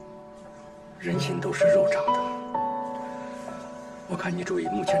人心都是肉长的。我看你周姨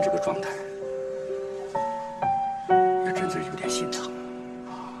目前这个状态，也真是有点心疼。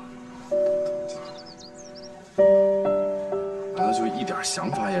难道就一点想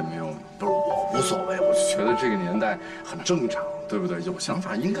法也没有？不是我无所谓，我就觉得这个年代很正常，对不对？有想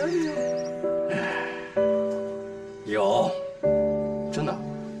法应该有，真的，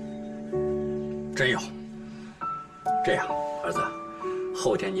真有。这样，儿子，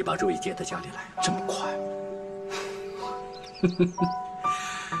后天你把周姨接到家里来。这么快？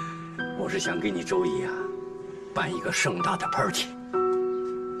我是想给你周姨啊办一个盛大的 party。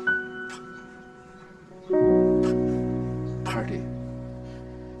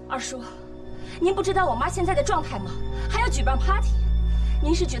二叔，您不知道我妈现在的状态吗？还要举办 party，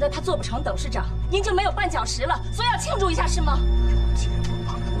 您是觉得她做不成董事长，您就没有绊脚石了，所以要庆祝一下是吗？姐，我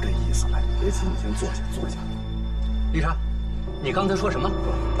爸不是这意思，来，别急，你先坐下，坐下。丽莎，你刚才说什么？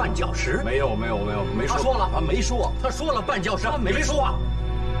绊脚石？没说。他说了啊，没说。他说了绊脚石，没说啊。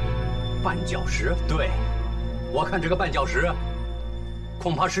绊脚石，对，我看这个绊脚石，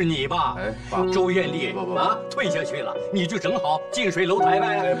恐怕是你吧？哎，爸，周艳丽啊，退下去了，你就正好近水楼台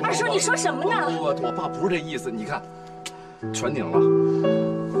呗。二叔，你说什么呢？我爸不是这意思，你看，全拧了。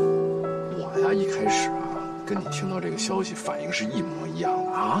我呀，一开始啊，跟你听到这个消息反应是一模一样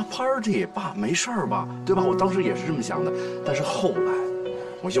的啊 ，party， 爸没事儿吧？对吧？我当时也是这么想的，但是后来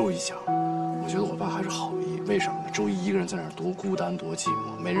我又一想，我觉得我爸还是好意，为什么呢？周一个人在那儿多孤单多寂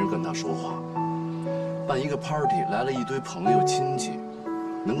寞，没人跟他说话。办一个 party， 来了一堆朋友亲戚。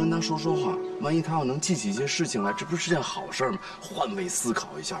能跟他说说话，万一他要能记起一些事情来，这不是件好事吗？换位思考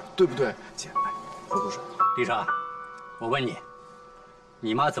一下，对不对？姐，来，喝口水。丽莎，我问你，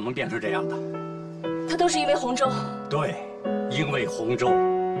你妈怎么变成这样的？她都是因为洪州。对，因为洪州，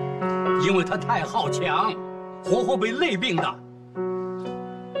因为她太好强，活活被累病的。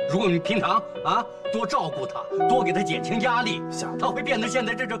如果你平常啊多照顾她，多给她减轻压力，她会变得现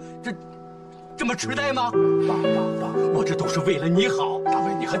在这么痴呆吗？爸，我这都是为了你好。他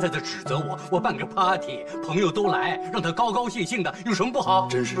为你好。还在这指责我。我办个 party， 朋友都来，让他高高兴兴的，有什么不好？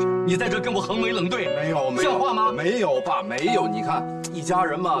真是这样。你在这跟我横眉冷对，没有，像话吗？没有，爸，没有。你看，一家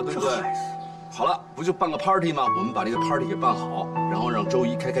人嘛，对不对？好了，不就办个 party 吗？我们把这个 party 给办好，然后让周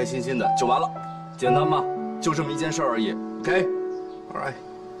一开开心心的就完了，简单吗？就这么一件事而已。OK，all right。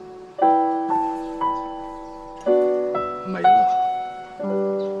没了。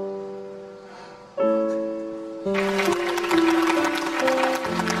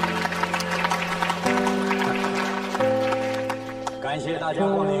感谢大家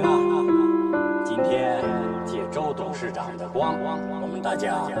光临啊！今天借周董事长的光，我们大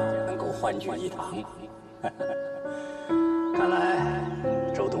家能够欢聚一堂。看来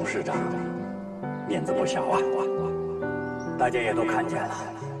周董事长面子不小啊！大家也都看见了，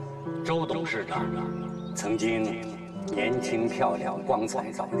周董事长曾经年轻漂亮、光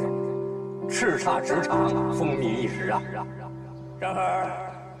彩照人，叱咤职场，风靡一时啊。然而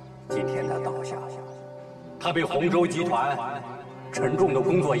今天他倒下，他被洪州集团沉重的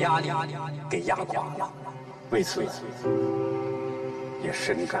工作压力给压垮了，为此也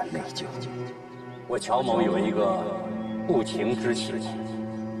深感内疚。我乔某有一个不情之请，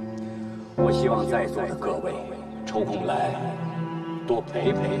我希望在座的各位抽空来多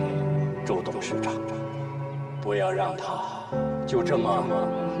陪陪周董事长，不要让他就这么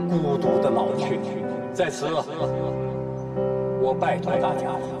孤独的老去。在此，我拜托大家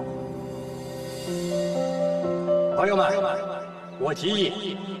了，朋友们。我提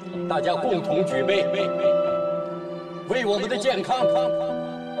议，大家共同举杯，为我们的健康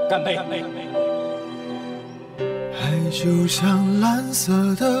干杯！爱就像蓝色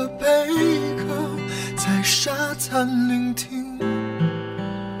的贝壳，在沙滩聆听。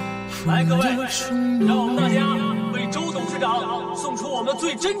来，各位，让我们大家为周董事长送出我们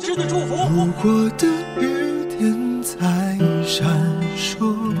最真挚的祝福。路过的雨点在闪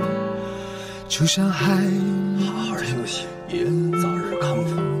烁，就像海好好休息。早日康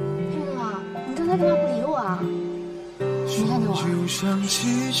复。天啊，你刚才干嘛不理我啊？谁看着我？就像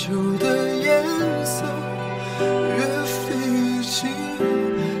气球的颜色，越费劲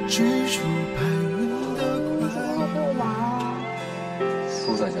追逐白云的快。我好不忙啊。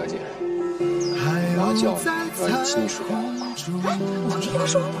苏三小姐，我要叫你要金属感。哎，我这要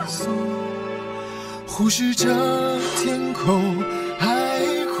说话。忽视着天空海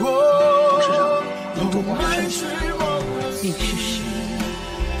阔。董事长，您多保重身体。你是谁？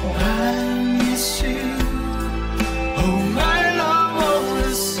 I miss you, oh my love,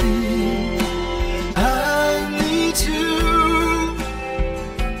 wanna see. I need you.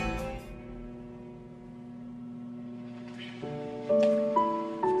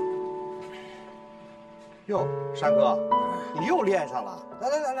 哟，山哥，你又练上了。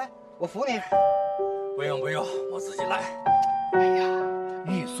来，我扶你。不用，我自己来。哎呀，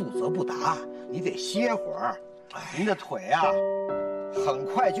欲速则不达，你得歇会儿。您的腿啊，很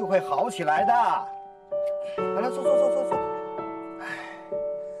快就会好起来的。来，坐。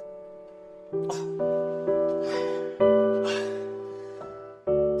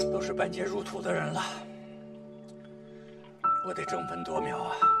都是半截入土的人了，我得争分夺秒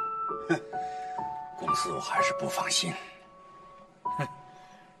啊！公司我还是不放心。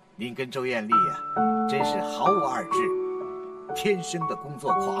您跟周艳丽呀，真是毫无二致，天生的工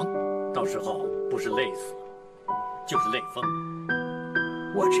作狂。到时候不是累死，就是累疯。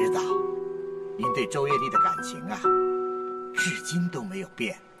我知道，您对周艳丽的感情啊，至今都没有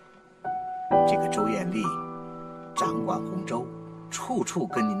变。这个周艳丽，掌管洪州，处处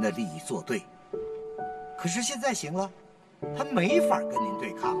跟您的利益作对。可是现在行了，她没法跟您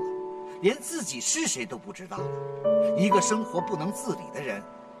对抗了，连自己是谁都不知道了。一个生活不能自理的人，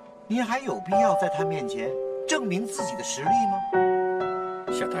您还有必要在她面前证明自己的实力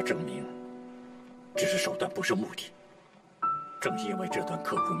吗？向她证明，只是手段，不是目的。正因为这段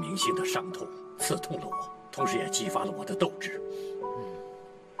刻骨铭心的伤痛，刺痛了我，同时也激发了我的斗志。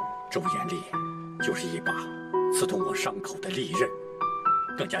周艳丽就是一把刺痛我伤口的利刃，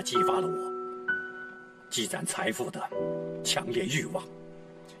更加激发了我积攒财富的强烈欲望。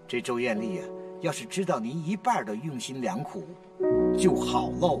这周艳丽啊，要是知道您一半的用心良苦，就好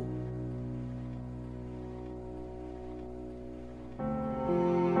喽。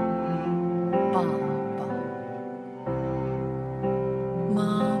爸爸妈妈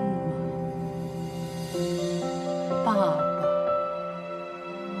爸爸。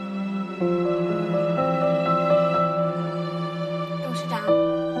 董事长，不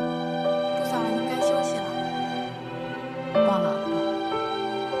早了，您该休息了。爸爸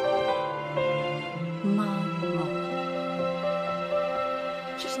妈妈，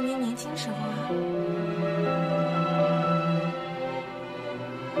这是您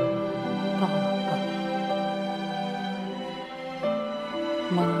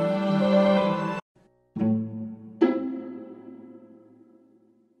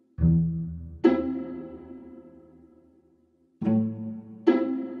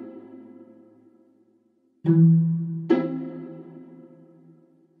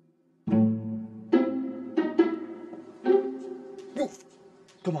哟，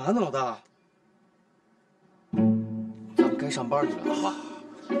干嘛呢，老大？咱们该上班去了，好吧？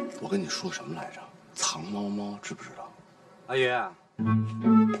我跟你说什么来着？藏猫猫，知不知道？阿宇，哎，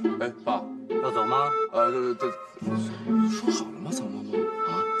爸，要走吗？说好了吗？藏猫猫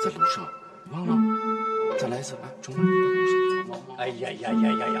啊，在楼上，你忘了？再来一次，来，重来。藏猫猫。哎呀，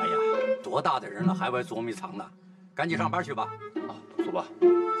多大的人了，还玩捉迷藏呢？赶紧上班去吧。啊，走吧。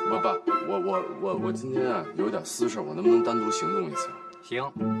爸，我今天啊有点私事，我能不能单独行动一次？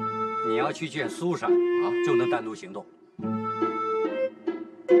行，你要去见苏珊啊，就能单独行动。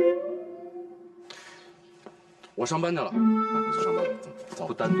我上班去了，我去上班了，走，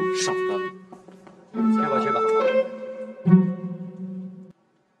不单独上班。去吧。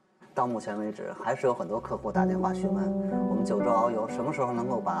到目前为止，还是有很多客户打电话询问我们九州遨游什么时候能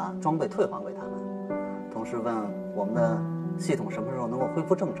够把装备退还给他们，同时问我们的系统什么时候能够恢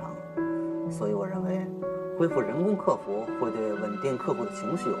复正常。所以我认为，恢复人工客服会对稳定客户的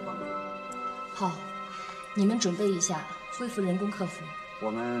情绪有帮助。好，你们准备一下恢复人工客服。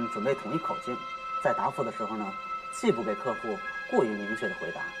我们准备统一口径，在答复的时候呢，既不给客户过于明确的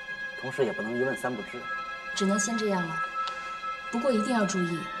回答，同时也不能一问三不知。只能先这样了。不过一定要注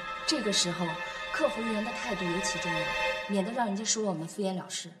意，这个时候客服人员的态度尤其重要，免得让人家说我们敷衍了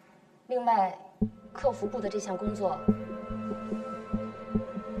事。另外，客服部的这项工作，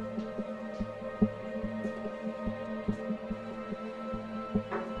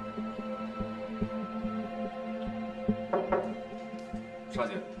沙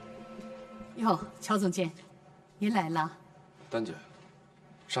姐。哟，乔总监，您来了。丹姐，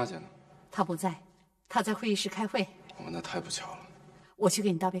沙姐呢？她不在，她在会议室开会。哦，那太不巧了。我去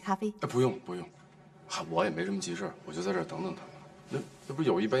给你倒杯咖啡。哎，不用，我也没什么急事，我就在这儿等等他们。那不是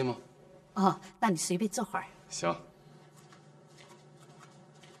有一杯吗？哦，那你随便坐会儿。行。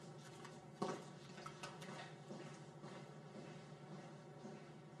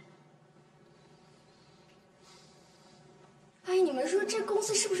哎，你们说这公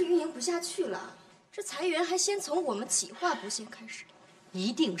司是不是运营不下去了？这裁员还先从我们企划部先开始。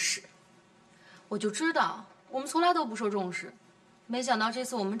一定是，我就知道我们从来都不受重视，没想到这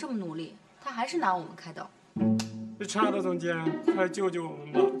次我们这么努力，他还是拿我们开刀。差的总监，快救救我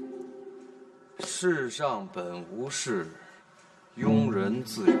们吧！世上本无事，庸人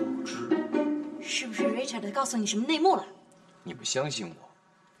自有之。是不是 Richard 告诉你什么内幕了？你不相信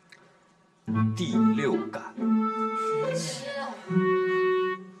我？第六感。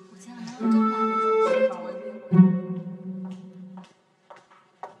我前两天刚来的时候找我约会。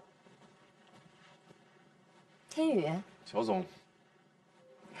天宇，乔总，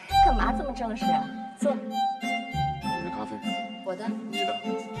干嘛这么正式啊？坐。你的咖啡。我的。你的。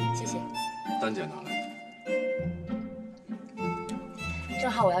谢谢。丹姐拿来。正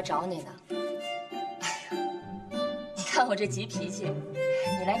好我要找你呢。哎呀，你看我这急脾气，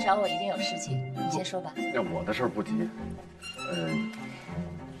你来找我一定有事情。你先说吧。那我的事儿不急。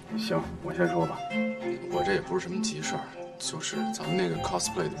行，我先说吧。我这也不是什么急事儿，就是咱们那个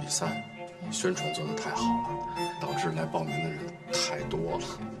cosplay 的比赛，宣传做得太好了，导致来报名的人太多了，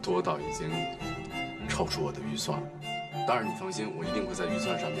多到已经超出我的预算了。当然你放心，我一定会在预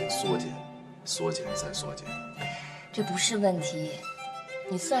算上面缩减再缩减。这不是问题，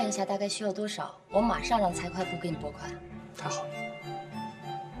你算一下大概需要多少，我马上让财会部给你拨款。太好了，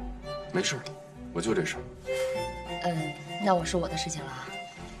没事，我就这事儿。那我说我的事情了啊，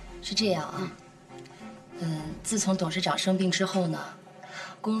是这样啊，自从董事长生病之后呢，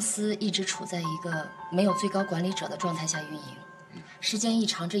公司一直处在一个没有最高管理者的状态下运营，时间一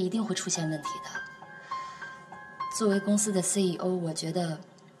长，这一定会出现问题的。作为公司的 CEO， 我觉得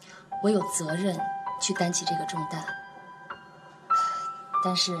我有责任去担起这个重担。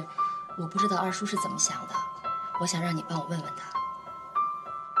但是我不知道二叔是怎么想的，我想让你帮我问问他。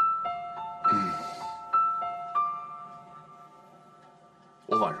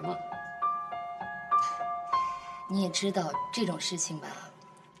我晚什么？你也知道这种事情吧，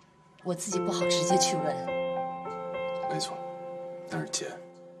我自己不好直接去问。没错，但是姐，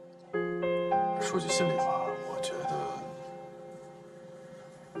说句心里话，我觉得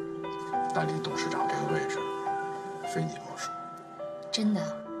带领董事长这个位置，非你莫属。真的？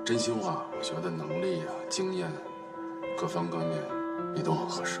真心话，我觉得能力啊、经验，各方各面，你都很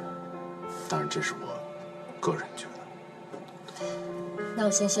合适。当然，这是我个人觉得。那我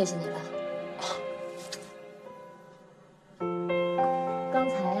先谢谢你了。刚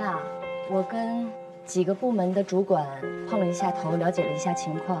才啊，我跟几个部门的主管碰了一下头，了解了一下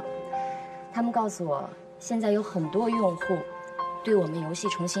情况。他们告诉我，现在有很多用户对我们游戏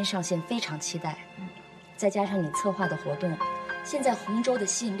重新上线非常期待。再加上你策划的活动，现在洪州的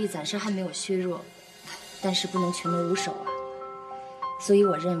吸引力暂时还没有削弱，但是不能全无手啊。所以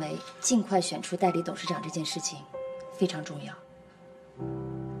我认为尽快选出代理董事长这件事情非常重要。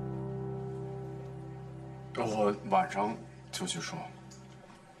我晚上就去说。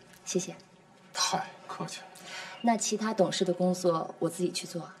谢谢。太客气了。那其他董事的工作我自己去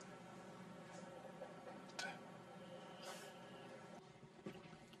做。对。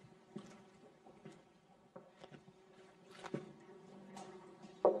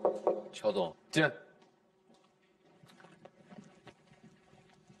乔总，见。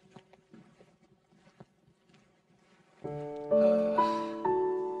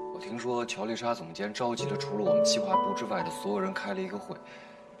我听说乔丽莎总监召集了除了我们企划部之外的所有人开了一个会，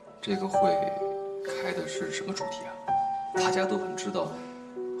这个会开的是什么主题啊？大家都很知道，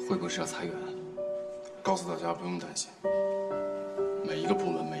会不会是要裁员啊？告诉大家不用担心，每一个部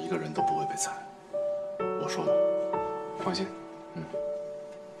门每一个人都不会被裁。我说的，放心。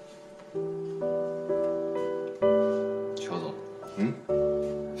乔总，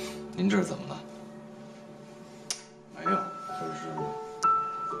您这是怎么了？没有，就是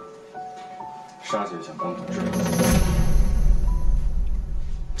莎姐想帮董事。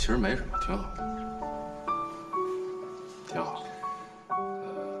其实没什么，挺好的，挺好。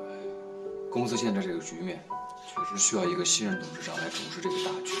公司现在这个局面，确实需要一个新任董事长来主持这个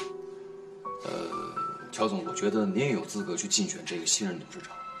大局。乔总，我觉得您也有资格去竞选这个新任董事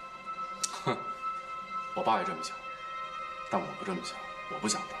长。哼，我爸也这么想，但我不这么想，我不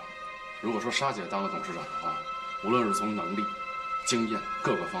想当。如果说莎姐当了董事长的话，无论是从能力、经验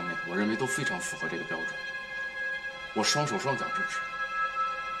各个方面，我认为都非常符合这个标准。我双手双脚支持，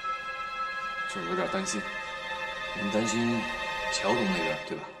就是有点担心。您担心乔总那边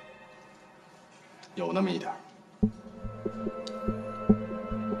对吧？有那么一点。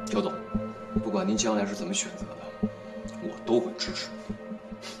乔总，不管您将来是怎么选择的，我都会支持。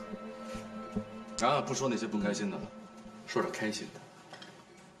啊，不说那些不开心的了，说点开心的，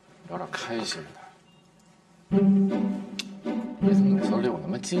聊点开心的。你怎么每次离我那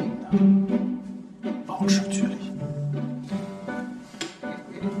么近呢？保持距离。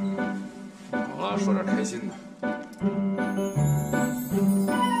好了，说点开心的。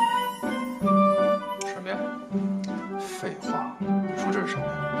什么呀？废话，你说这是什么呀？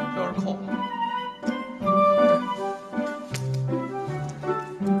钥匙扣。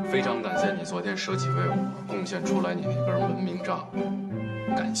非常感谢你昨天舍己为我，贡献出来你那根门明杖，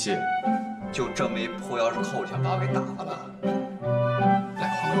感谢。就这么一破钥匙扣，想把我给打发了？来，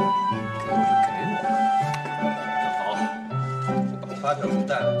还给我，给我就给我。好，我把发票给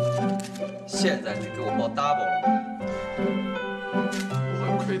带来，现在就给我报 double 了吗？不会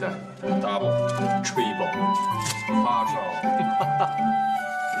亏待你的 double triple 8兆。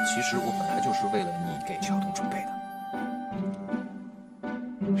其实我本来就是为了你给乔东准备的。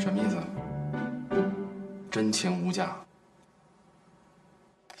什么意思？真情无价。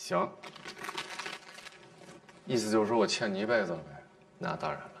行，意思就是说我欠你一辈子了呗？那当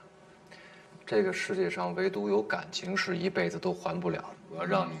然了，这个世界上唯独有感情是一辈子都还不了的，我要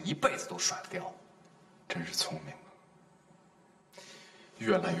让你一辈子都甩不掉。真是聪明啊，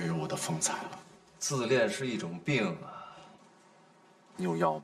越来越有我的风采了。自恋是一种病啊。你有药吗？